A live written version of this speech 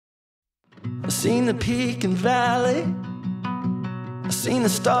I've seen the peak and valley, I've seen the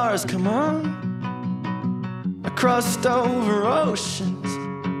stars come on. I crossed over oceans,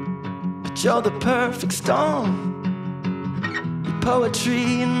 but you're the perfect storm. Your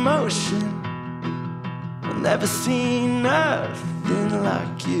poetry in motion, I've never seen nothing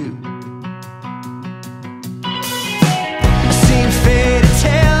like you. I've seen faded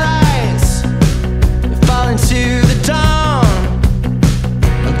taillights fall into the dawn.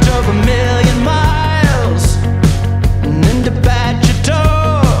 I drove 1,000,000 miles and ended at your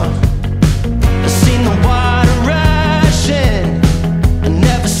door. I've seen the water rushing, I've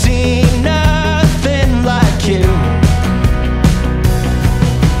never seen nothing like you.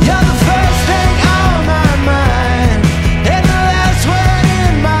 You're the first thing on my mind and the last word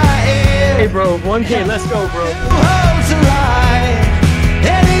in my ear. Hey bro, 1K, let's go bro. Holds a lie,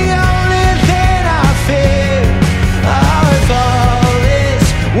 and the only thing I fear of all this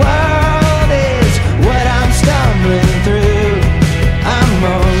world is what I'm stumbling through. I'm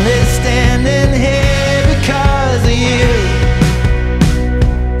only standing here because of you.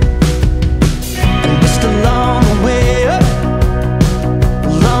 And just a long way up,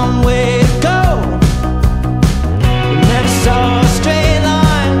 a long way to go. We never saw a straight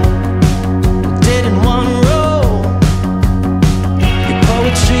line, we did in one row. Your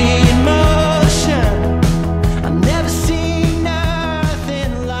poetry in motion, I've never seen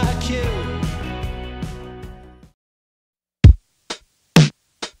nothing like you.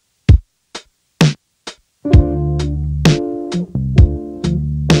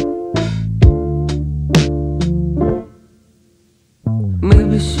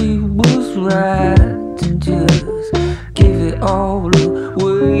 Maybe she was right to just give it all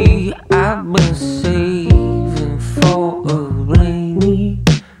away. I've been saving for a rainy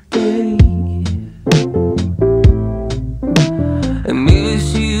day. And maybe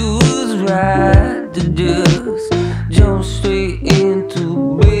she was right to just jump straight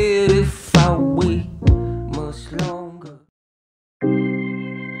into bed if I wait much longer.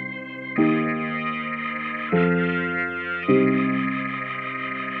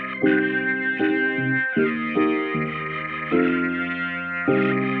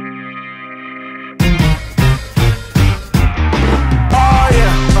 Oh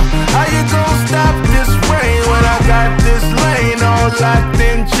yeah, how you gon' stop this rain when I got this lane all locked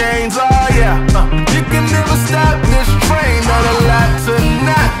in chains? Oh yeah, you can never stop this train. Not a lot to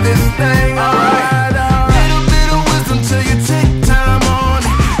knock this thing. Alright, little bit of wisdom till you take time on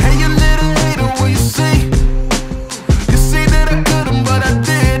it. Hey, you little hater, what you see? You see that I couldn't, but I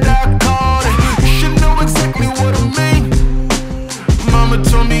did. I called it. You should know exactly what I mean. Mama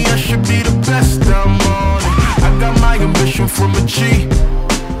told me I should be the best. I'm on it. I got my ambition from a G.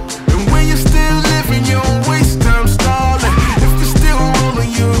 And when you're still living, you don't waste time stalling. If you're still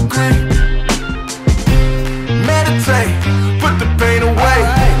rolling, you agree. Meditate, put the pain away.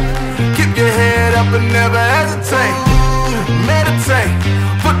 Keep your head up and never hesitate. Meditate,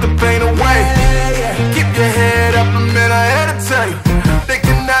 put the pain away. Keep your head up, and man, I had to tell you, they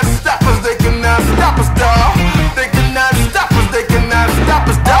cannot stop us, they cannot stop us, dawg. They cannot stop us, they cannot stop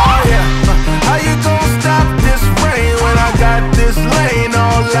us, dawg. Yeah. How you gon' stop this rain when I got this lane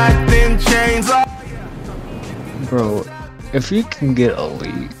all locked in chains? Bro, if you can get a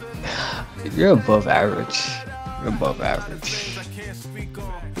lead, you're above average. You're above average.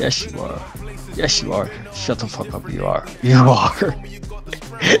 Yes you are. Yes you are. Shut the fuck up, you are. You are.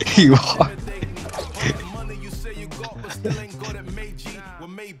 You are.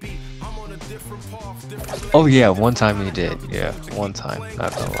 Oh yeah, one time you did. Yeah, one time.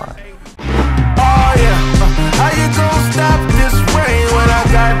 Not gonna lie. Oh yeah, how you gon' stop this rain when I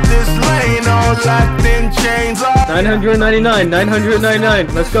got this lane all locked in chains? 999,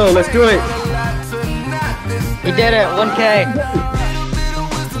 999. Let's go, let's do it. He did it, 1K.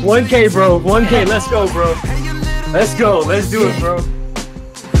 1K, bro. 1K, let's go, bro. Let's go, let's do it, bro.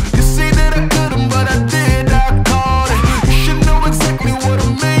 You see that I couldn't, but I did. I called it. You should know exactly what I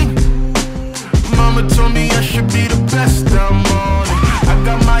mean. Mama told me I should be the best. I'm on it. I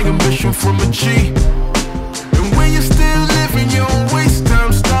got my ambition from a G. And when you're still living, you don't waste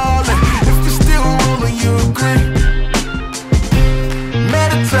time stalling. If you're still rolling, you agree.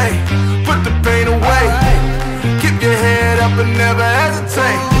 Meditate, put the pain away. Keep your head up and never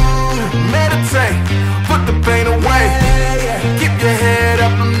hesitate. Meditate, put the pain away. Keep your head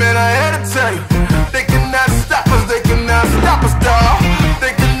up, and man, I had to tell you, they cannot stop us, they cannot stop us, dawg.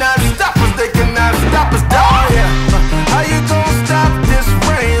 They cannot stop us, they cannot stop us, dawg. Yeah. How you gon' stop this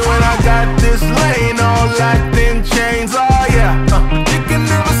rain when I got this lane all locked in chains? Oh yeah, you can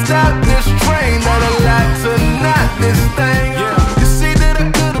never stop this train. Not a lot to knock this thing. You see that I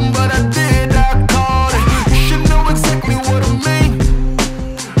couldn't, but I did. I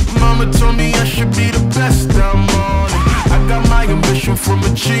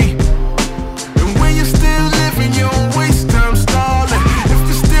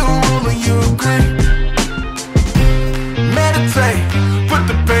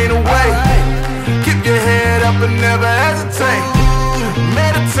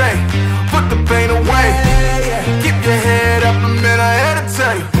Hey.